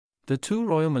The two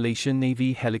Royal Malaysian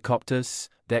Navy helicopters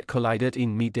that collided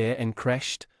in midair and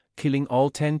crashed, killing all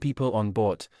 10 people on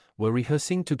board, were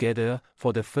rehearsing together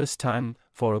for the first time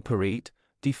for a parade,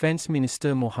 Defence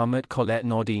Minister Mohammed Khaled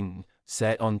Nordin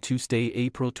said on Tuesday,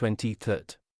 April 23.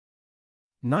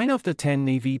 9 of the 10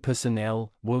 Navy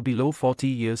personnel were below 40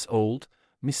 years old,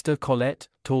 Mr. Khaled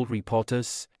told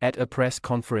reporters at a press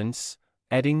conference,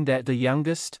 adding that the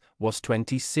youngest was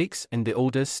 26 and the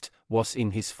oldest was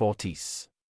in his 40s.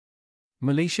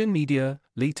 Malaysian media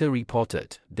later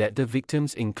reported that the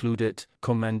victims included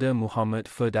Commander Muhammad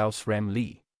Firdaus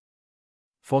Ramli,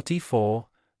 44.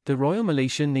 The Royal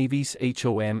Malaysian Navy's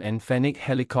HOM and Fennec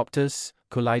helicopters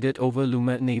collided over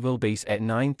Lumet Naval Base at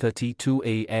 9:32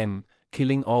 a.m.,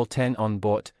 killing all 10 on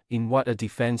board, in what a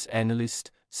defense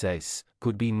analyst says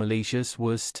could be Malaysia's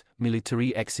worst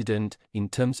military accident in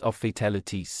terms of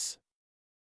fatalities.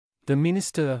 The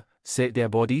minister said their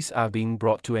bodies are being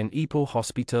brought to an Ipoh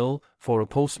hospital for a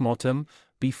post-mortem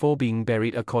before being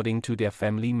buried according to their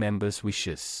family members'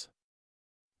 wishes.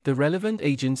 The relevant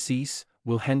agencies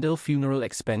will handle funeral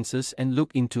expenses and look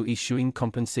into issuing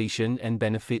compensation and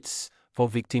benefits for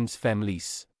victims'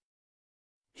 families,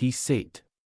 he said.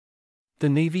 The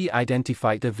Navy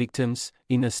identified the victims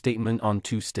in a statement on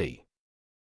Tuesday.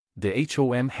 The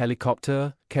HOM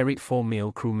helicopter carried 4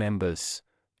 male crew members,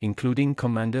 including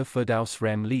Commander Firdaus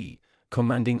Ramli,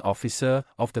 commanding officer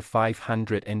of the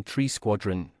 503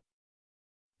 Squadron,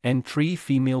 and 3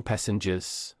 female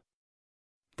passengers.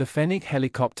 The Fennec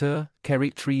helicopter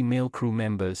carried 3 male crew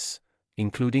members,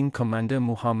 including Commander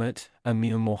Muhammad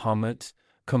Amir Mohammed,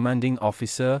 commanding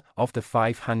officer of the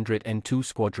 502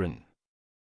 Squadron.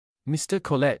 Mr.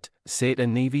 Khaled said a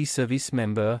Navy service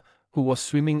member who was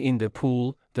swimming in the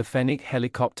pool the Fennec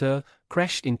helicopter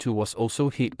crashed into was also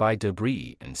hit by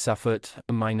debris and suffered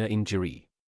a minor injury.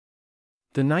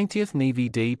 The 90th Navy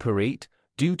Day Parade,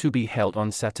 due to be held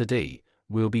on Saturday,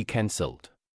 will be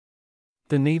cancelled.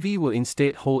 The Navy will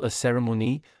instead hold a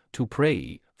ceremony to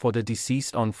pray for the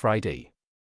deceased on Friday.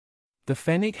 The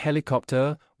Fennec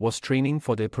helicopter was training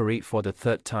for the parade for the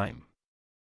 3rd time,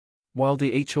 while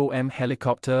the HOM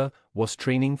helicopter was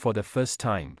training for the first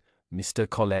time, Mr.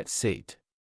 Khaled said.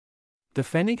 The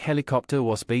Fennec helicopter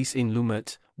was based in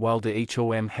Lumet, while the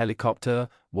HOM helicopter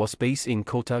was based in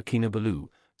Kota Kinabalu,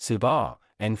 Sabah,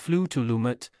 and flew to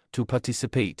Lumet to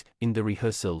participate in the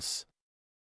rehearsals,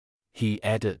 he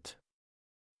added.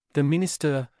 The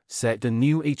minister said the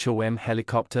new HOM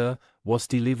helicopter was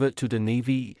delivered to the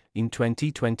Navy in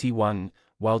 2021,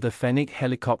 while the Fennec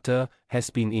helicopter has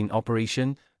been in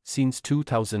operation since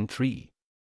 2003.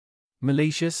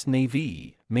 Malaysia's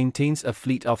Navy maintains a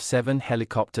fleet of 7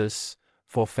 helicopters,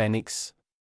 4 Fennecs,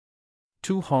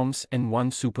 2 HOMs and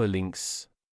 1 Super Lynx.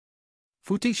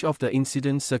 Footage of the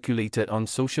incident circulated on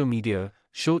social media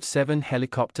showed 7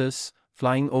 helicopters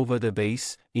flying over the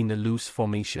base in a loose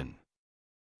formation.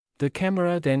 The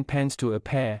camera then pans to a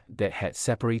pair that had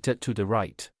separated to the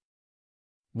right.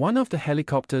 One of the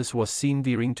helicopters was seen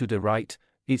veering to the right,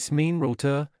 its main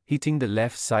rotor hitting the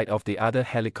left side of the other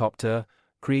helicopter,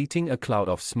 creating a cloud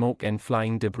of smoke and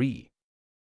flying debris.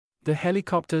 The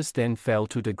helicopters then fell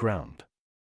to the ground.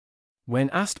 When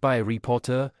asked by a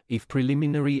reporter if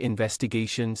preliminary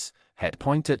investigations had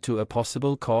pointed to a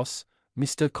possible cause,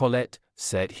 Mr. Khaled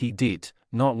said he did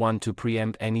not want to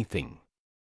preempt anything.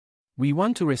 We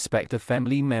want to respect the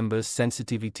family members'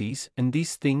 sensitivities, and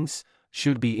these things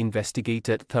should be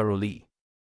investigated thoroughly,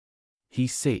 he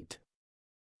said.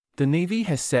 The Navy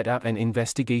has set up an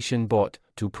investigation board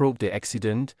to probe the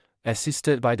accident,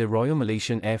 assisted by the Royal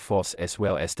Malaysian Air Force as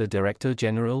well as the Director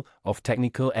General of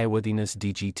Technical Airworthiness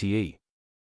DGTA.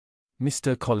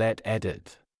 Mr. Khaled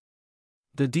added.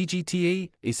 The DGTA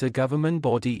is a government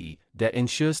body that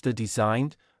ensures the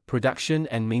design, production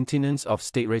and maintenance of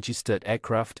state-registered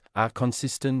aircraft are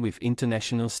consistent with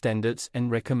international standards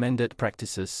and recommended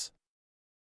practices,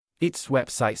 its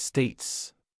website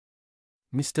states.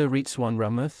 Mr. Rizwan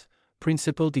Ramath,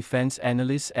 Principal Defense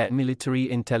Analyst at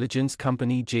military intelligence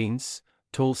company Janes,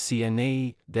 told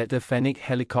CNA that the Fennec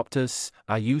helicopters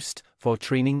are used for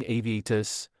training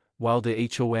aviators, while the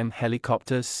HOM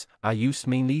helicopters are used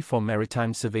mainly for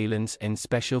maritime surveillance and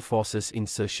special forces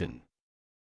insertion.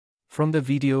 From the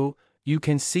video, you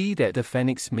can see that the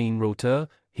Fennec's main rotor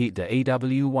hit the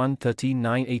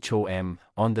AW139 HOM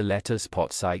on the latter's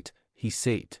port side, he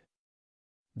said.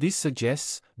 This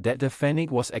suggests that the Fennec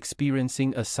was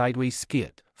experiencing a sideways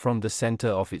skid from the center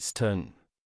of its turn.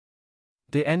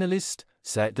 The analyst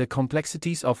said the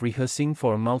complexities of rehearsing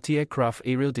for a multi-aircraft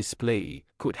aerial display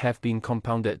could have been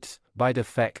compounded by the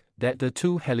fact that the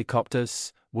two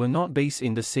helicopters were not based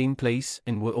in the same place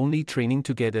and were only training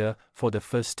together for the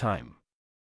first time.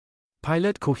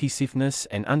 Pilot cohesiveness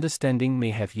and understanding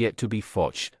may have yet to be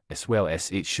forged, as well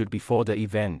as it should before the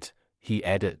event, he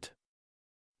added.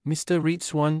 Mr.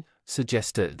 Rizwan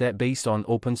suggested that based on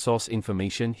open-source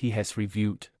information he has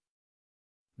reviewed,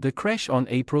 the crash on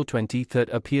April 23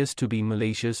 appears to be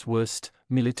Malaysia's worst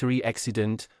military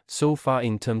accident so far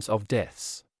in terms of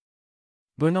deaths.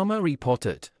 Bernama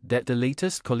reported that the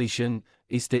latest collision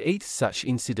is the 8th such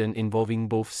incident involving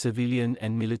both civilian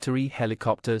and military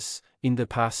helicopters in the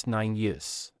past 9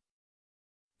 years.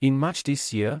 In March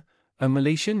this year, a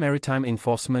Malaysian Maritime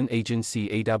Enforcement Agency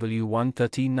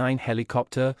AW139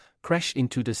 helicopter crashed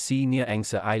into the sea near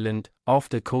Angsa Island, off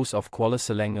the coast of Kuala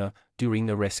Selangor, during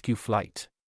a rescue flight.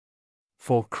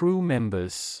 4 crew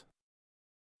members,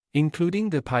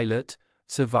 including the pilot,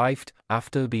 survived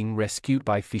after being rescued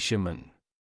by fishermen.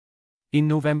 In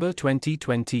November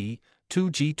 2020, 2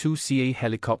 G2CA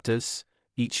helicopters,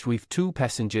 each with 2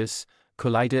 passengers,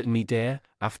 collided mid-air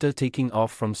after taking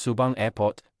off from Subang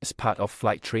Airport as part of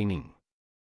flight training.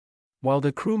 While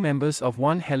the crew members of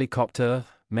one helicopter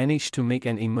managed to make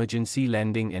an emergency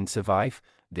landing and survive,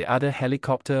 the other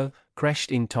helicopter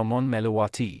crashed in Taman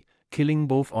Melawati, killing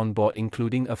both on board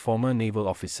including a former naval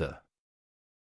officer.